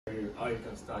How you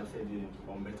can start trading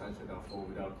on MetaTrader 4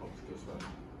 without complication,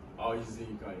 how easy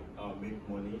you can make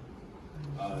money,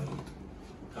 and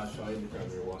cash out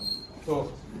anytime you want.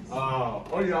 So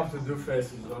all you have to do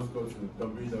first is just go to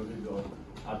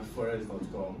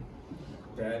www.HabbyFX.com.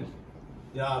 Then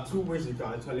there are two ways you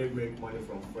can actually make money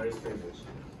from forex trading.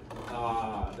 There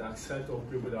are set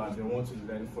of people that they want to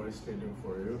learn forex trading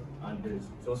for you, and there's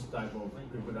just type of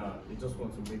people that they just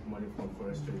want to make money from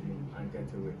forex trading and get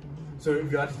away. So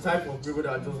if you are the type of people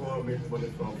that just want to make money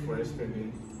from forex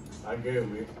trading and get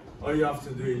away, all you have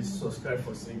to do is subscribe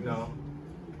for Signal.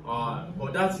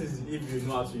 But that is if you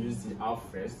know how to use the app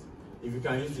first. If you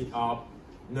can use the app,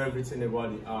 know everything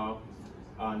about the app,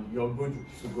 and you're good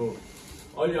to go.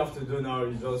 All you have to do now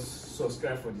is just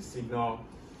subscribe for the Signal,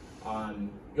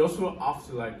 and you also have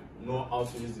to know how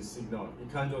to use the Signal. You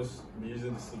can't just be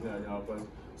using the Signal now, because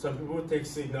some people take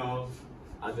Signal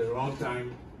at the wrong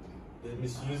time, they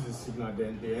misuse the Signal,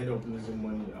 then they end up losing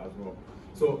money as well.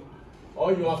 So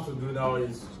all you have to do now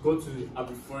is go to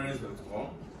HabbyFX.com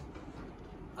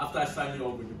after signing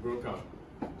up with the broker.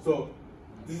 So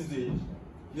this is the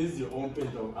home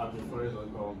page of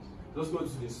HabbyFX.com. Just go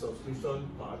to the subscription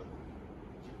part.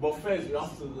 But first,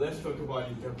 let's talk about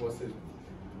the deposit.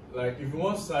 Like if you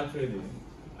want to start trading,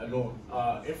 I know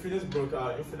Infinite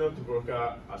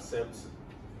broker accepts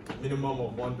minimum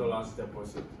of $1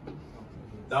 deposit.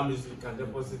 That means you can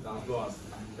deposit as low as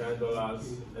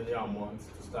 $10 any amount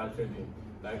to start trading.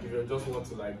 Like if you just want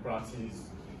to practice,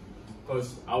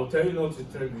 because I will tell you not to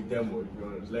trade with them if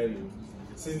you're learning.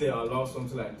 Since they allow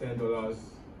something like $10,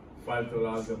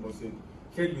 $5 deposit,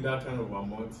 trade with that kind of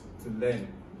amount to learn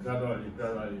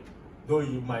gradually. Though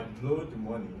you might blow the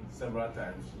money several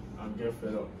times and get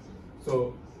fed up.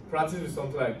 So practice with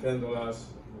something like $10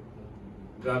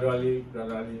 gradually.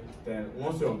 Then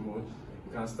once you're good,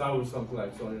 you can start with something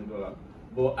like $200.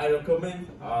 But I recommend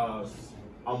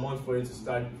amount for you to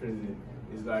start trading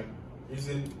is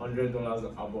using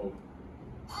 $100 above.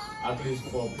 At least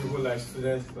for people like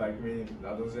students like me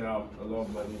that doesn't have a lot of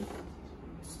money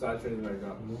to start trading like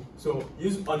that. So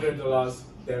use $100,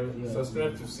 then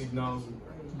subscribe to Signal.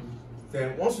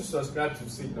 Then once you subscribe to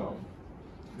Signal,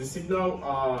 the Signal,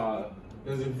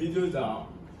 there's a video that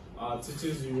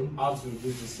teaches you how to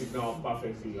use the Signal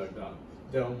perfectly like that.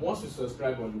 Then once you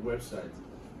subscribe on the website,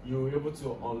 you're able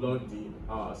to unlock the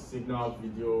Signal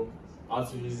video, how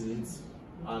to use it,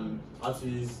 and how to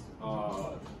use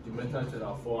the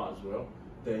MetaTrader 4 as well.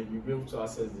 Then you'll be able to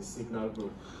access the Signal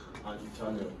group and the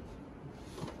channel.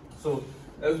 So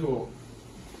let's go.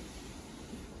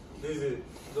 This is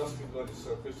just click on the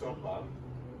subscription part.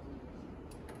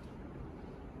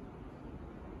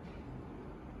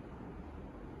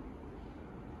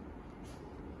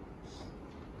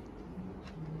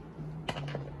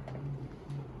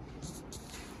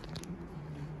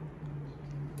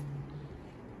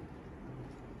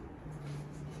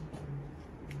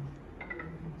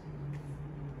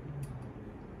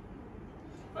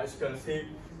 As you can see,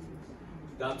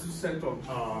 there are two sets of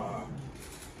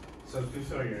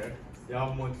subscription here. They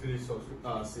have monthly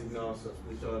Signal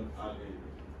subscription and a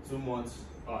 2 months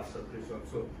subscription.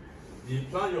 So the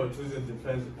plan you're choosing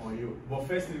depends on you. But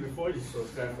firstly, before you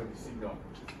subscribe for the Signal,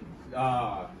 there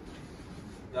are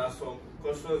some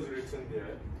cautions written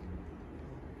there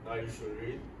that you should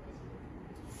read.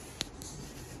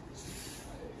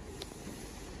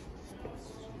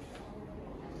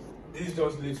 This is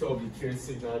just little of the trade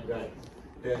Signal guide.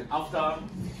 Then after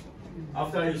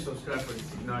you subscribe for the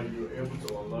Signal, you're able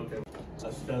to unlock them.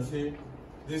 As you can see,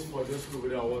 this is for those people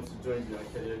that want to join the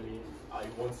academy. I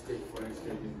want to take forex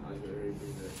trading as a very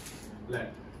business.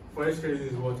 Forex trading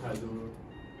is what I do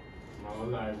my whole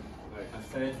life. I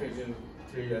started trading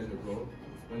 3 years ago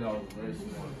when I was very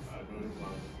small. I don't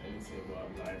know anything about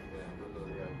life and I don't know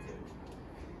anything.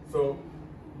 So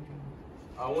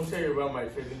I won't tell you about my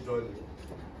trading journey.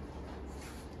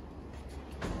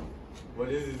 But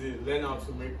this is it. Learn how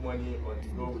to make money on the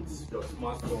go with your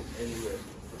smartphone anywhere.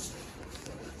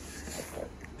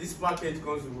 This package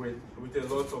comes with a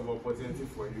lot of opportunity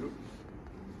for you.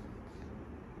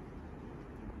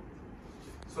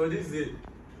 So this is it.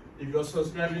 If you're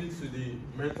subscribing to the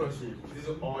mentorship, this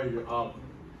is all you have.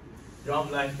 You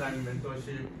have lifetime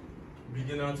mentorship,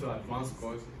 beginner to advanced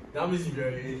course. That means if you're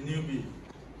a newbie,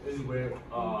 this is where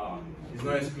it's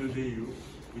not excluding you.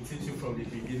 We teach you from the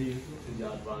beginning to the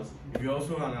advanced. If you're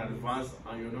also an advanced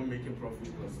and you're not making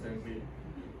profit constantly,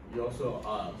 you also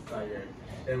start here.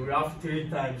 And we have 3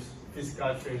 times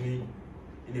physical training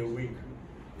in a week.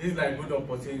 This is good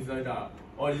opportunities that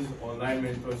all these online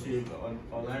mentorship,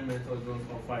 online mentors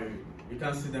don't offer you. You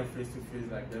can't see them face to face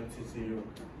like them teaching you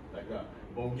like that.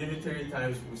 but we'll give it 3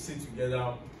 times. We'll sit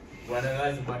together, we'll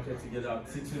analyze the market together,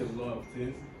 teach you a lot of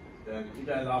things. Then you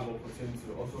guys have opportunity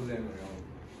to also learn around.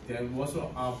 Then we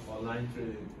also have online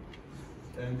trading.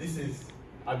 And this is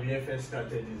HabbyFX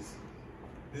strategies.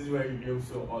 This is where you'll be able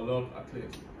to unlock at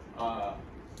least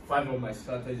 5 of my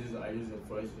strategies I use in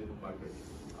forex trading market.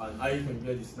 And how you can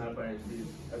get the sniper entries,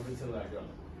 everything like that.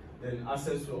 Then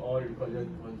access to all recorded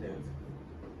content.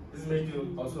 This makes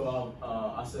you also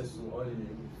have access to all the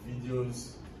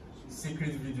videos,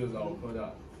 secret videos I will call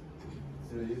that.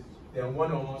 So then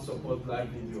one-on-one support live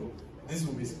video. This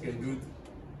will be scheduled,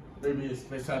 maybe a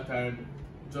special time,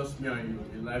 just me and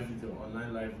you, a live video,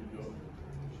 online live video.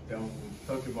 Then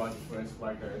we'll talk about the forex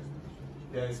market.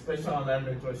 Then special online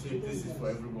mentorship. This is for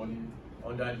everybody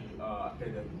under the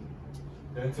academy.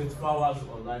 Then 24 hours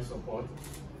online support.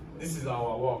 This is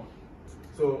our work.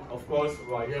 So of course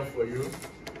we are here for you.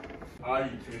 How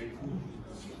you trade,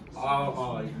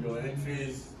 how your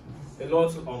entries, a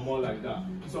lot or more like that.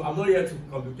 So I'm not here to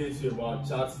complicate you about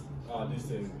charts, this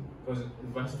thing, because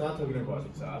if I start talking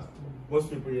about the chart, most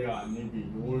people here are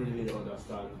newbie, you won't really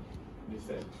understand this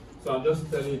thing. So I'm just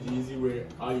telling you the easy way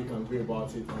how you can go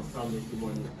about it and start making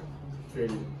money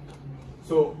trading.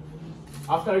 So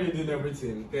after reading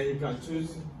everything, then you can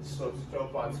choose the subscription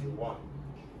part you want.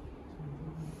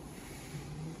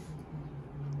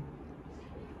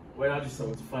 Whether the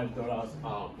 $75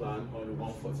 plan or the $140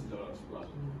 plan,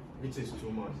 which is 2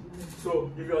 months.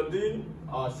 So if you're doing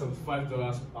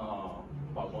 $75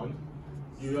 per month,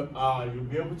 you'll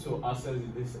be able to access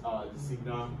this the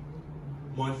signal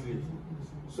monthly.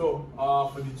 So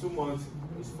for the 2 months,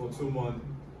 it's for 2 months.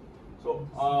 So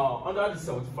under the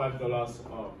 $75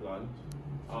 plan,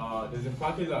 there's a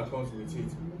package that comes with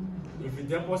it. If you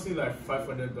deposit like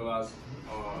 $500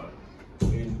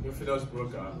 in Infidels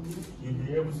Broker, you'll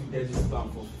be able to get this plan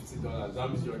for $50. That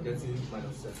means you're getting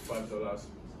minus $35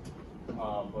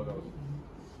 bonus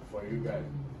for you guys.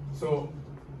 So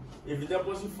if you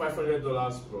deposit $500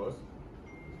 plus,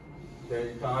 then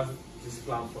you can have this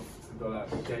plan for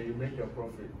 $50. Then you make your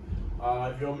profit.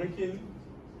 If you're making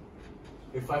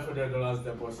a $500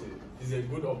 deposit, it's a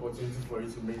good opportunity for you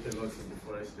to make a lot in the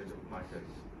forex trading market.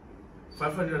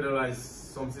 $500 is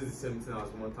something the same thing as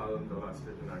 $1,000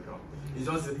 trading account. It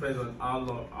just depends on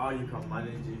how you can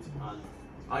manage it and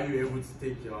how you're able to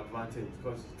take your advantage.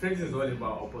 Because trading is all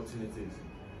about opportunities.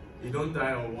 You don't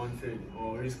die on one trade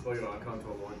or risk all your account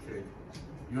on one trade.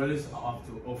 You always have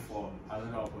to opt for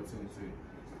another opportunity.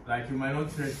 Like you might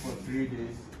not trade for 3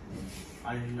 days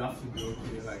and you have to be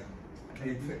okay. Like a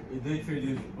day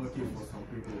trading is okay for some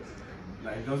people.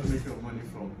 Like just make your money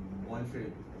from one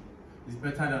trade. It's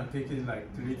better than taking like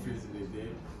 3 trades in a day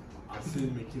and still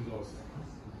making loss.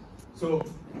 So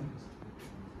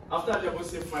after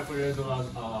depositing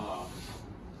 $500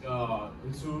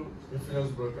 into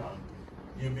Infidels Broker,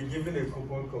 you'll be given a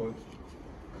coupon code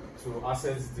to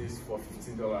access this for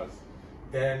 $50.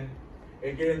 Then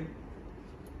again,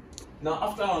 now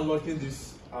after unlocking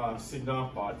this signal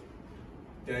part,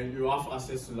 then you have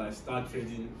access to like start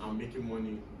trading and making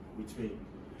money with me,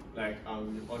 like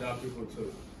with other people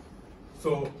too.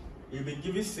 So you'll be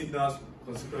giving signals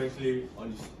consequently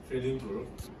on the trading group,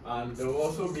 and there will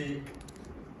also be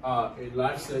a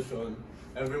live session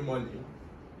every morning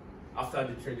after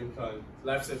the trading plan.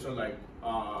 Live session like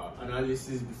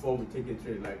analysis before we take a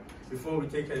trade. Like before we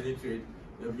take any trade,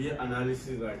 there'll be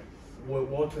analysis like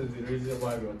what is the reason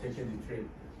why we are taking the trade,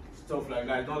 stuff like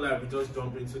that. Not like we just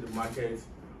jump into the market.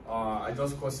 I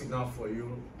just call signal for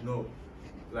you. No,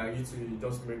 like you to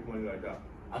just make money like that.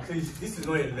 At least this is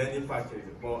not a learning package,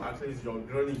 but at least you're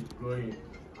growing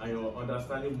and you're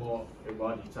understanding more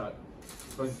about the chart.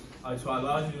 Because it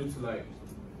allows you to like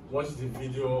watch the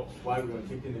video while you're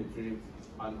taking a trade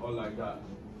and all like that.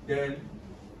 Then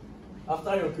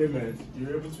after your payment,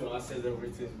 you're able to access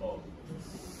everything of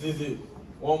this is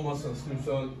 1 month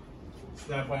subscription,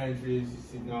 sniper entries,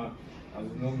 signal as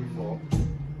you know before,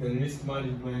 then risk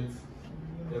management,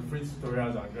 the free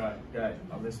tutorials and guide.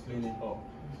 I've explained it all.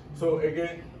 So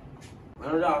again,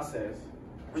 another access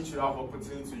which you have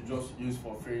opportunity to just use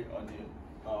for free on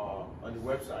the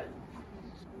website.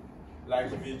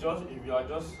 Like if you are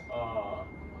just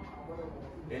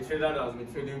a trader that has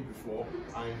been trading before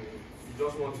and you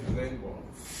just want to learn more,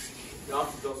 you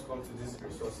have to just come to these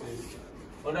resources.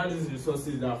 Under these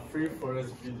resources, there are free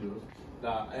forex videos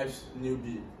that helps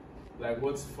newbie, like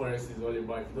what forex is all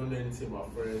about. If you don't know anything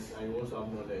about forex and you want to have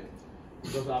knowledge,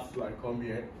 you just have to like come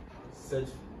here, search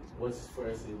what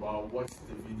forex is about, watch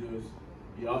the videos.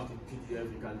 You have the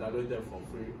PDF, you can download them for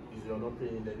free if you're not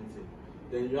paying anything.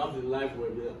 Then you have the live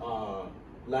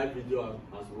video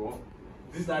as well.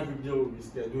 This live video will be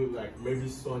scheduled like maybe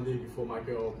Sunday before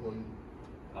market open.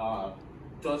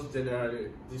 Just generally,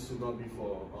 this should not be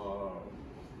for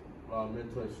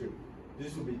mentorship.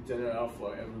 This will be general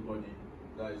for everybody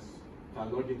that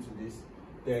can log into this.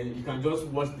 Then you can just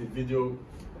watch the video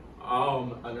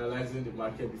analyzing the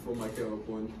market before market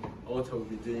open, what I'll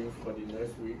be doing for the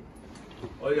next week.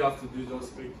 All you have to do is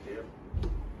just click here.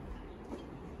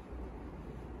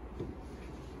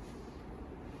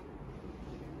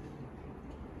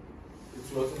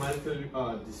 It will automatically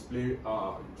display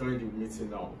join the meeting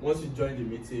now. Once you join the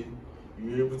meeting,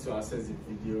 you'll be able to access the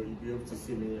video, you'll be able to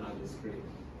see me on the screen.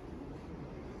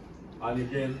 And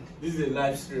again, this is a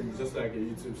live stream, just like a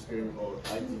YouTube stream or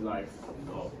IG live.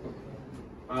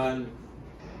 And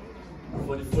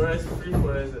for the free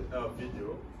FOREX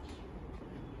video,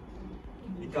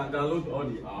 you can download all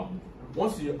the app.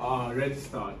 Once you are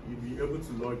registered, you'll be able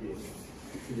to log in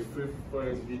to the free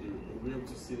FOREX video. You'll be able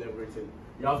to see everything.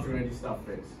 You have to register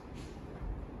first.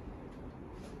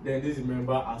 Then this is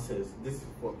member access. This is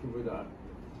for people that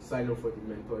sign up for the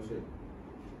mentorship.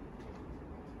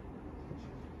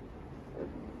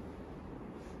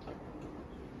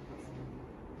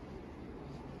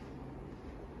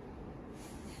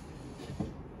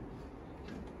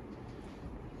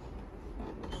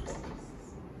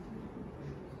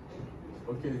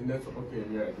 Okay,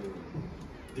 yeah.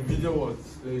 The video was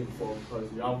displayed for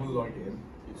because you haven't logged in,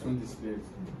 it won't display it.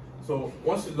 So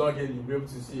once you log in, you'll be able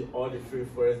to see all the free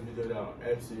FOREX video that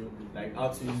helps you, like how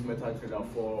to use MetaTrader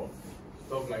 4,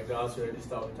 stuff like that, to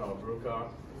register with our broker,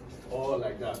 all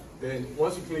like that. Then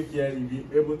once you click here, you'll be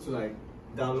able to like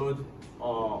download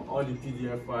all the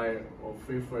PDF file of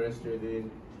free FOREX trading,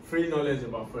 free knowledge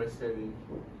about FOREX trading,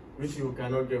 which you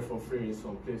cannot get for free in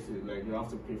some places, like you have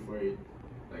to pay for it,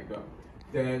 like that.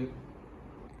 Then,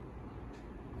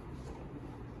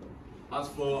 as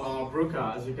for our broker,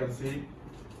 as you can see,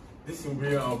 this will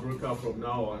be our broker from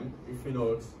now on. If you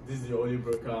know, this is the only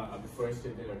broker at the FOREX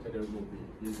Trading Academy will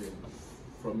be using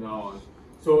from now on.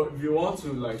 So if you want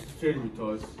to like trade with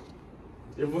us,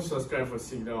 even subscribe for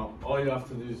Signal, all you have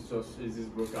to do is just use this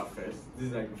broker first. This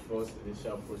is like the first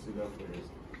initial procedure for you.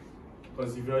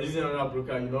 Because if you're using another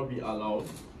broker, you'll not be allowed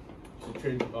to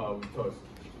trade with us.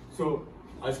 So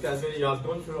as you can see, you have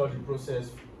gone through all the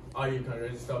process, how you can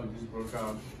register with this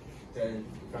broker. Then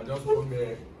you can just come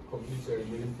here, complete your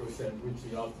remaining process, which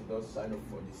you have to just sign up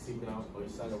for the Signal or you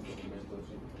sign up for the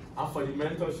mentorship. And for the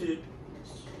mentorship,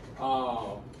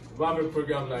 we have a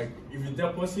program like if you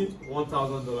deposit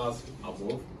 $1,000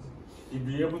 above, you'll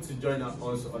be able to join us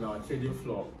on our trading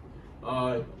floor.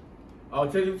 Our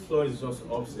trading floor is just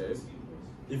upstairs.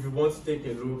 If you want to take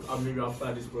a look, and maybe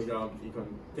after this program, you can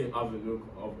have a look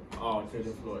of how our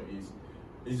trading floor is.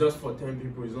 It's just for 10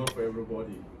 people, it's not for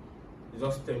everybody. It's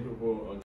just 10 people on